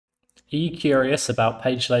Are you curious about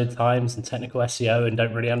page load times and technical SEO and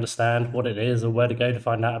don't really understand what it is or where to go to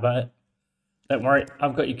find out about it? Don't worry,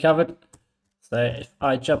 I've got you covered. So if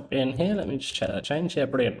I jump in here, let me just check that change. Yeah,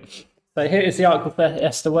 brilliant. So here is the Article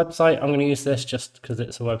Fiesta website. I'm going to use this just because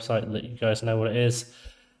it's a website that you guys know what it is.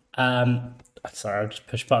 Sorry, I'll just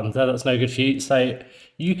push buttons there. That's no good for you. So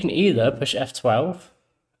you can either push F12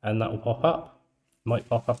 and that will pop up. It might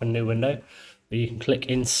pop up in a new window. Or you can click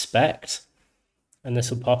Inspect and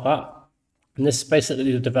this will pop up. And this is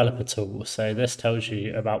basically the developer tool. So this tells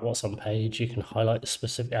you about what's on page. You can highlight the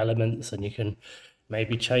specific elements and you can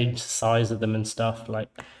maybe change the size of them and stuff. Like,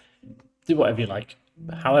 do whatever you like.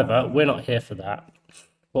 However, we're not here for that.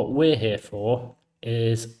 What we're here for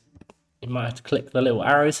is, you might have to click the little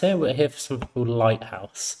arrows here. We're here for something called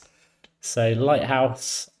Lighthouse. So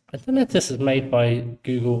Lighthouse, I don't know if this is made by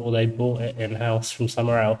Google or they bought it in-house from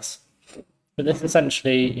somewhere else. But this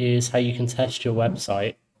essentially is how you can test your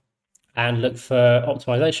website and look for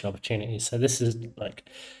optimization opportunities. So this is like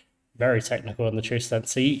very technical in the true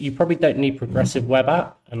sense. So you probably don't need progressive web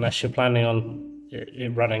app unless you're planning on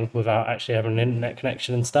it running without actually having an internet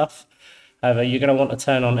connection and stuff. However, you're going to want to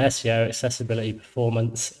turn on SEO, accessibility,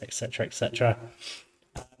 performance, etc., etc.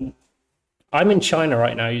 I'm in China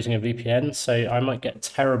right now using a VPN, so I might get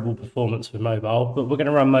terrible performance with mobile, but we're going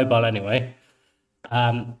to run mobile anyway.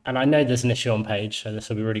 And I know there's an issue on page, so this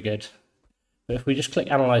will be really good. But if we just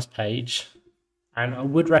click Analyze Page, and I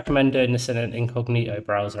would recommend doing this in an incognito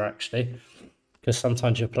browser actually, because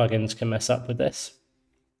sometimes your plugins can mess up with this.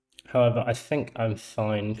 However, I think I'm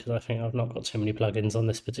fine because I think I've not got too many plugins on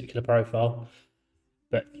this particular profile.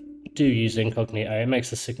 But do use incognito. It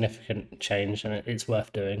makes a significant change and it's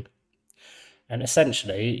worth doing. And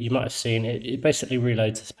essentially, you might have seen it basically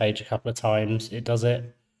reloads this page a couple of times. It does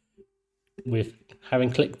it with having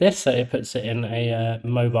clicked this, so it puts it in a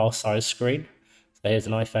mobile size screen. So here's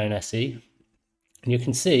an iPhone SE. And you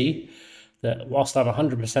can see that whilst I'm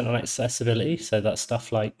 100% on accessibility, so that's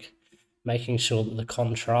stuff like making sure that the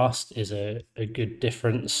contrast is a good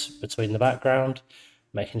difference between the background,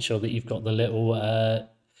 making sure that you've got the little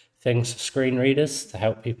things for screen readers to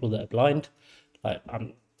help people that are blind. Like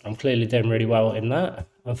I'm clearly doing really well in that.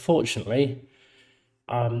 Unfortunately,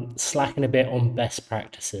 I'm slacking a bit on best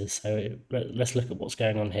practices. So let's look at what's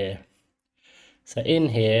going on here. So in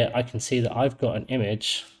here, I can see that I've got an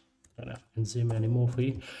image. I don't know if I can zoom any more for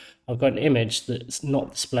you. I've got an image that's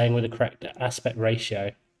not displaying with the correct aspect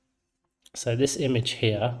ratio. So this image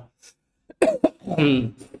here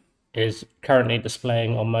is currently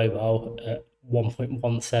displaying on mobile at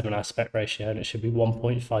 1.17 aspect ratio, and it should be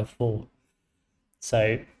 1.54.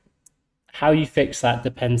 So how you fix that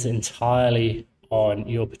depends entirely on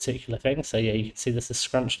your particular thing. So yeah, you can see this is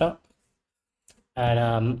scrunched up.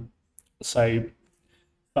 And so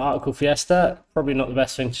for Article Fiesta, probably not the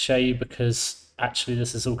best thing to show you because actually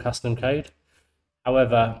this is all custom code.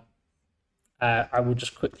 However, I will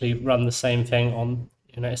just quickly run the same thing on,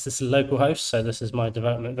 this is localhost, so this is my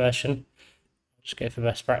development version. Just go for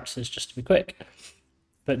best practices just to be quick.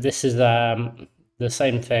 But this is the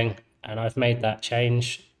same thing, and I've made that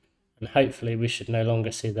change, and hopefully we should no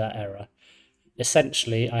longer see that error.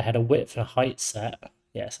 Essentially, I had a width and a height set.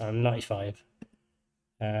 Yes, I'm 95.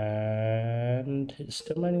 And it's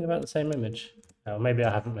still running about the same image. Oh, maybe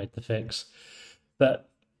I haven't made the fix. But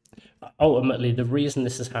ultimately, the reason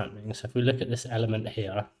this is happening, so if we look at this element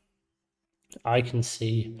here, I can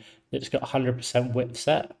see that it's got 100% width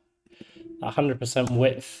set. 100%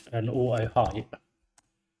 width and auto height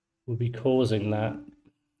will be causing that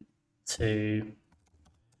to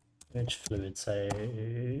image fluid. So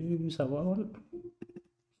is that what I want?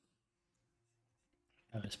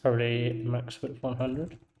 It's probably max width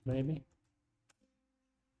 100, maybe.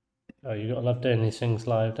 Oh, you gotta love doing these things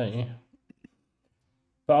live, don't you?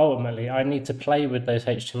 But ultimately, I need to play with those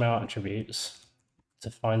HTML attributes to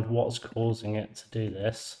find what's causing it to do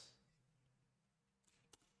this.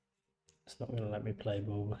 It's not going to let me play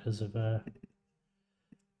ball because of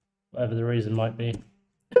whatever the reason might be.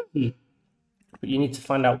 But you need to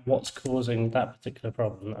find out what's causing that particular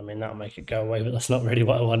problem. I mean, that'll make it go away, but that's not really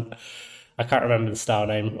what I want. I can't remember the style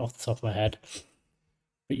name off the top of my head.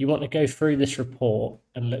 But you want to go through this report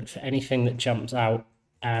and look for anything that jumps out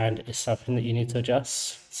and is something that you need to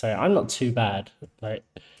adjust. So I'm not too bad. Like,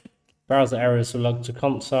 browser errors were logged to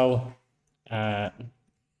console. The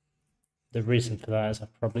reason for that is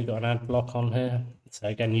I've probably got an ad block on here. So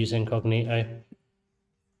again, use incognito.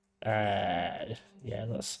 Yeah,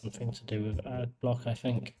 that's something to do with ad block, I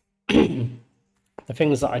think. The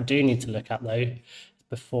things that I do need to look at though, is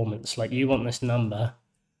performance. Like, you want this number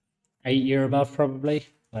 8 year above, probably,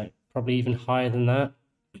 like probably even higher than that.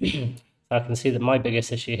 So I can see that my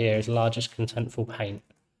biggest issue here is largest contentful paint.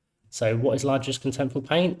 So what is largest contentful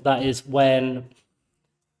paint? That is when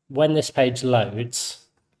this page loads,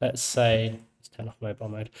 let's say, let's turn off mobile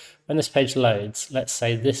mode. When this page loads, let's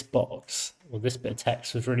say this box or this bit of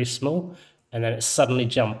text was really small, and then it suddenly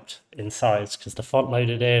jumped in size because the font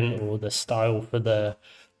loaded in or the style for the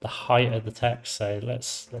height of the text. So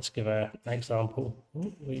let's give an example.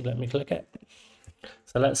 Ooh, will you let me click it?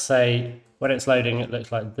 So let's say when it's loading, it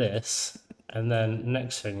looks like this, and then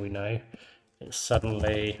next thing we know, it's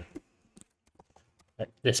suddenly like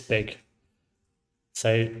this big.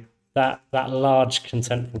 So that large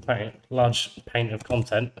contentful paint, large paint of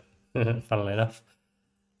content, funnily enough,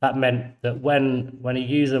 that meant that when a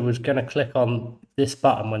user was going to click on this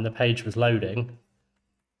button when the page was loading,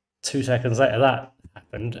 2 seconds later that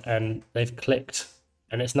happened and they've clicked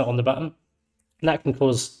and it's not on the button. And that can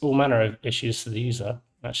cause all manner of issues to the user.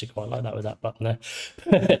 I actually quite like that with that button there.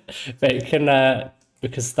 But it can,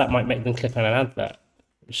 because that might make them click on an advert,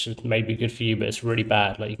 which may be good for you, but it's really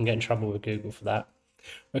bad. Like, you can get in trouble with Google for that.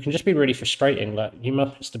 Or it can just be really frustrating. Like, you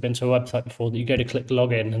must have been to a website before that you go to click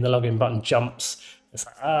login and the login button jumps. It's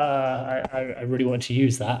like, I really want to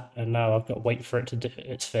use that, and now I've got to wait for it to do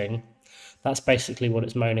its thing. That's basically what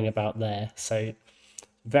it's moaning about there. So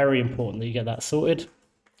very important that you get that sorted.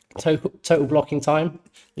 Total blocking time.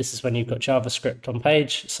 This is when you've got JavaScript on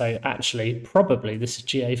page. So actually, probably this is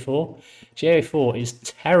GA4. GA4 is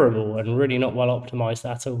terrible and really not well optimized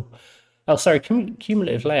at all. Oh, sorry,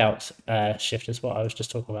 cumulative layout shift is what I was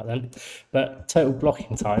just talking about then. But total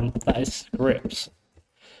blocking time, that is scripts.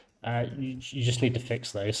 You just need to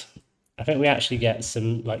fix those. I think we actually get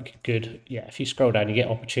some like good, if you scroll down, you get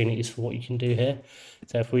opportunities for what you can do here.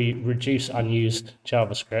 So if we reduce unused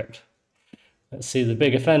JavaScript, let's see the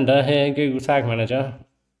big offender here, Google Tag Manager.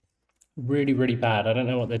 Really, really bad. I don't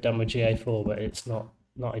know what they've done with GA4, but it's not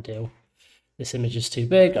ideal. This image is too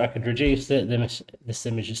big, I could reduce it. This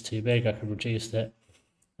image is too big, I could reduce it.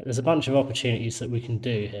 There's a bunch of opportunities that we can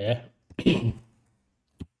do here.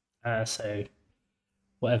 So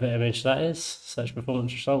whatever image that is, search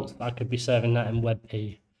performance results, I could be serving that in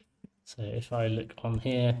WebP. So if I look on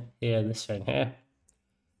here, this thing here,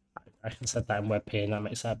 I can set that in WebP and that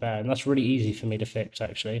makes that better. And that's really easy for me to fix,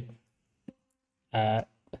 actually.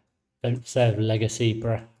 Don't serve legacy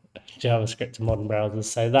JavaScript to modern browsers.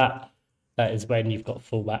 So that is when you've got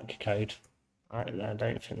fallback code. I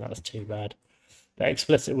don't think that's too bad. But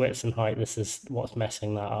explicit width and height, this is what's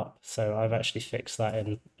messing that up. So I've actually fixed that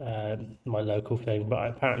in my local thing, but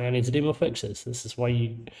apparently I need to do more fixes. This is why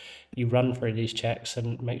you run through these checks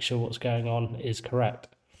and make sure what's going on is correct.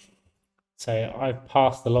 So I've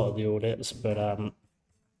passed a lot of the audits, but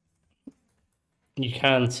you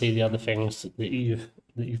can see the other things that you've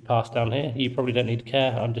passed down here. You probably don't need to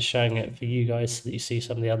care. I'm just showing it for you guys so that you see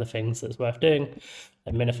some of the other things that's worth doing.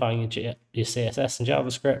 Like minifying your CSS and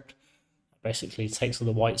JavaScript. Basically takes all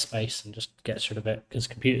the white space and just gets rid of it, because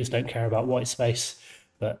computers don't care about white space,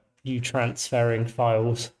 but you transferring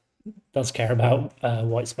files does care about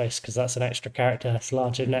white space, because that's an extra character. It's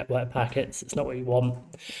larger network packets. It's not what you want.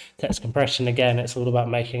 Text compression, again, it's all about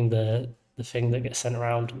making the thing that gets sent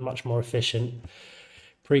around much more efficient.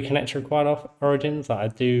 Pre-connect required origins, I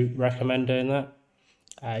do recommend doing that.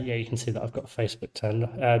 You can see that I've got Facebook turned,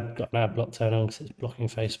 got an ad block turned on because it's blocking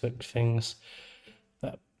Facebook things.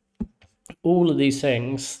 But all of these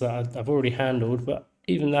things that I've already handled, but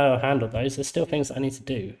even though I've handled those, there's still things that I need to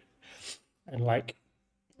do. And like,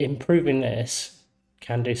 improving this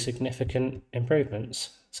can do significant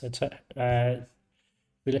improvements. So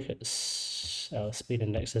we look at speed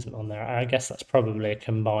index isn't on there. I guess that's probably a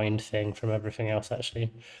combined thing from everything else,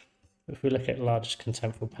 actually. If we look at largest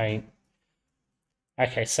contentful paint,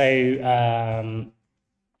 okay, so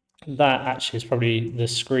that actually is probably the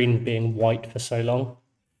screen being white for so long,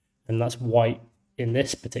 and that's white in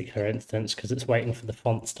this particular instance because it's waiting for the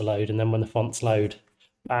fonts to load, and then when the fonts load,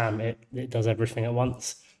 bam, it does everything at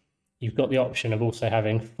once. You've got the option of also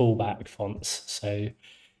having fallback fonts, so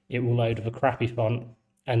it will load with a crappy font,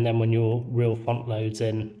 and then when your real font loads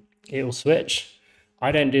in, it will switch.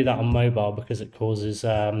 I don't do that on mobile because it causes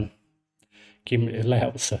cumulative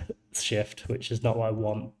layout shift, which is not what I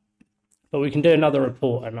want. But we can do another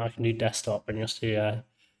report, and I can do desktop, and you'll see that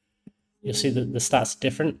the stats are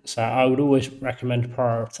different. So I would always recommend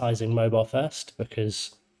prioritizing mobile first,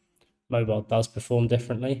 because mobile does perform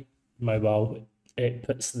differently. Mobile, it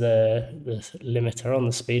puts the limiter on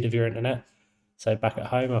the speed of your internet. So back at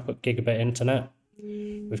home, I've got gigabit internet.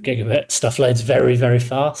 With gigabit, stuff loads very, very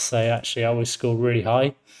fast. So actually, I always score really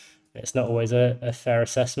high. It's not always a fair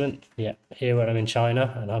assessment. Yeah, here when I'm in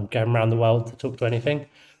China and I'm going around the world to talk to anything,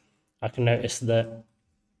 I can notice that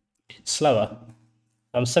it's slower.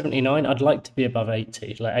 I'm 79. I'd like to be above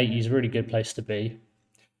 80. Like 80 is a really good place to be.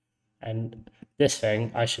 And this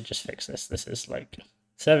thing, I should just fix this. This is like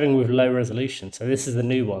serving with low resolution. So this is the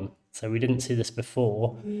new one. So we didn't see this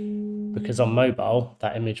before because on mobile,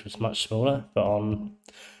 that image was much smaller, but on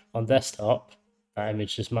desktop, that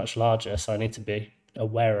image is much larger. So I need to be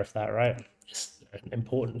aware of that, right? It's an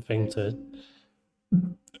important thing to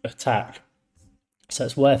attack. So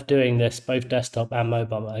it's worth doing this both desktop and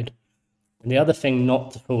mobile mode. And the other thing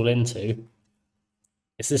not to fall into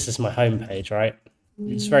is this is my home page, right?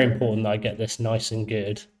 It's very important that I get this nice and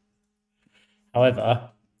good. However,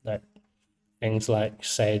 like things like,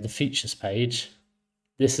 say, the features page,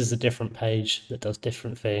 this is a different page that does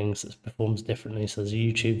different things, that performs differently. So there's a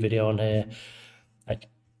YouTube video on here. Like,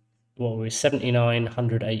 what were we, 79,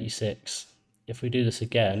 186. If we do this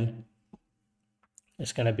again,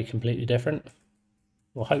 it's going to be completely different.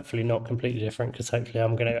 Well, hopefully not completely different, because hopefully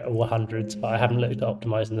I'm going to get all hundreds, but I haven't looked at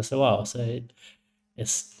optimizing this in a while. So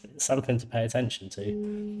it's something to pay attention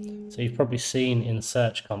to. So you've probably seen in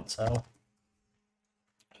Search Console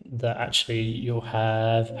that actually you'll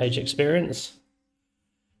have page experience.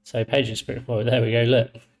 So page experience, well, there we go,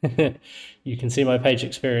 look. You can see my page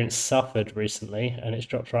experience suffered recently and it's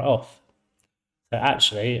dropped right off. So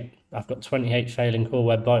actually, I've got 28 failing Core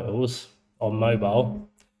Web Vitals on mobile.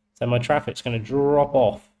 So my traffic's going to drop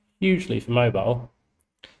off hugely for mobile,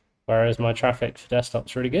 whereas my traffic for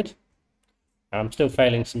desktop's really good. I'm still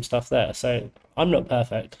failing some stuff there. So I'm not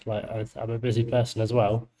perfect, like I'm a busy person as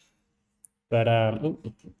well. But I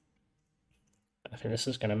think this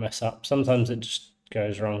is going to mess up. Sometimes it just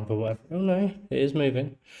goes wrong, but whatever. Oh no, it is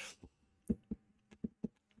moving.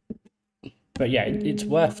 But yeah, it's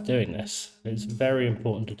worth doing this. It's very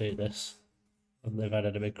important to do this. They've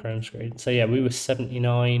added a big Chrome screen. So yeah, we were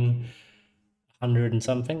 79, 100 and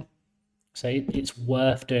something. So it's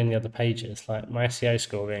worth doing the other pages. Like my SEO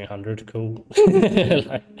score being 100, cool.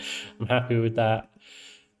 Like, I'm happy with that.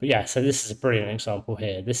 But yeah, so this is a brilliant example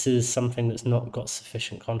here. This is something that's not got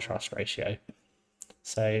sufficient contrast ratio.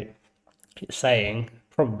 So it's saying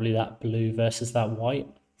probably that blue versus that white,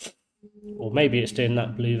 or maybe it's doing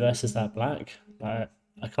that blue versus that black.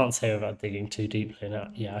 I can't say without digging too deeply in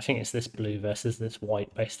that. Yeah, I think it's this blue versus this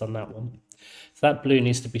white based on that one. So that blue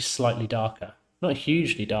needs to be slightly darker, not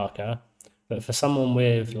hugely darker, but for someone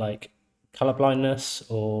with like color blindness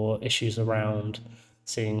or issues around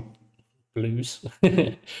seeing blues,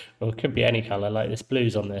 well, it could be any color, like this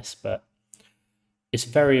blues on this, but it's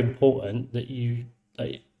very important that you,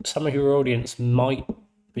 like, some of your audience might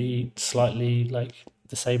be slightly like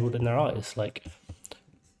disabled in their eyes. Like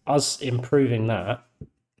us improving that,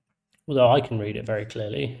 although I can read it very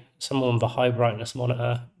clearly, someone with a high brightness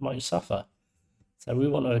monitor might suffer. So we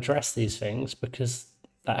want to address these things because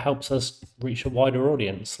that helps us reach a wider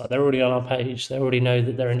audience. Like they're already on our page, they already know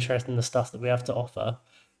that they're interested in the stuff that we have to offer.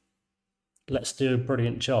 Let's do a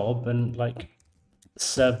brilliant job and like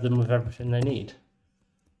serve them with everything they need.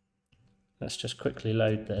 Let's just quickly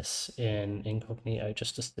load this in incognito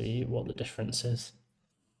just to see what the difference is.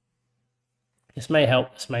 This may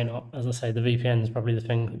help, this may not. As I say, the VPN is probably the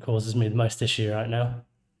thing that causes me the most issue right now.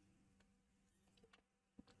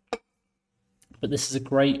 But this is a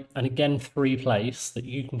great, and again, free place that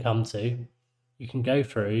you can come to. You can go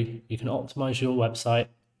through, you can optimize your website.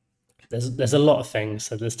 There's a lot of things,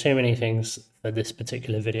 so there's too many things for this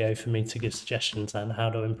particular video for me to give suggestions on how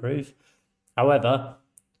to improve. However,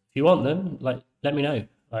 if you want them, like, let me know.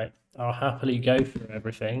 Like, I'll happily go through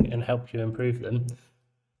everything and help you improve them.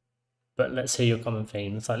 But let's hear your common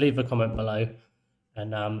themes. Like, leave a comment below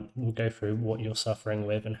and we'll go through what you're suffering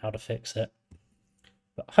with and how to fix it.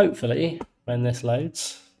 But hopefully, when this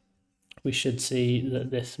loads, we should see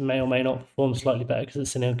that this may or may not perform slightly better because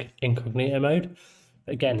it's in incognito mode.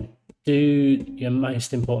 But again, do your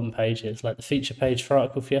most important pages, like the feature page for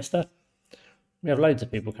Article Fiesta. We have loads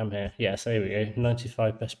of people come here. Yeah, so here we go,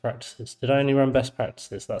 95 best practices. Did I only run best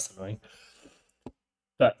practices? That's annoying.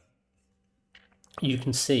 But you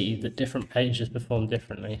can see that different pages perform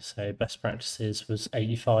differently. So best practices was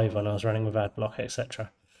 85 when I was running with ad block, etc.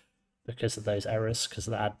 because of those errors, because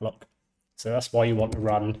of the ad block. So that's why you want to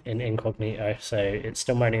run in incognito. So it's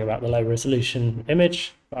still moaning about the low resolution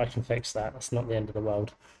image, but I can fix that. That's not the end of the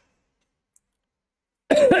world.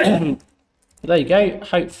 There you go.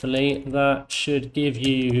 Hopefully that should give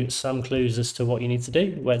you some clues as to what you need to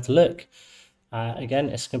do, where to look. Again,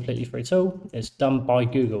 it's a completely free tool. It's done by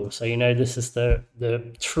Google. So you know this is the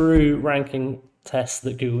true ranking test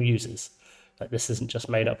that Google uses. Like this isn't just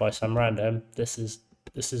made up by some random. This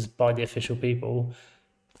is by the official people,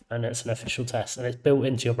 and it's an official test, and it's built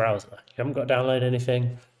into your browser. You haven't got to download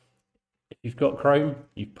anything. If you've got Chrome,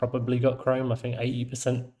 you've probably got Chrome. I think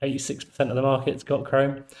 80%, 86% of the market's got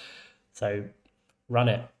Chrome. So run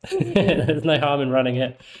it. There's no harm in running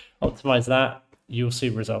it. Optimize that, you'll see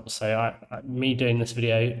results. So me doing this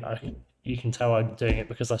video, you can tell I'm doing it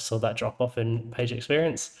because I saw that drop off in page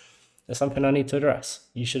experience. It's something I need to address.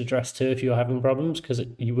 You should address too if you're having problems, because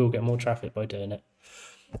you will get more traffic by doing it.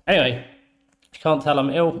 Anyway, you can't tell I'm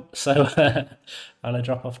ill, so I'm gonna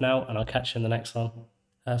drop off now and I'll catch you in the next one.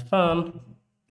 Have fun.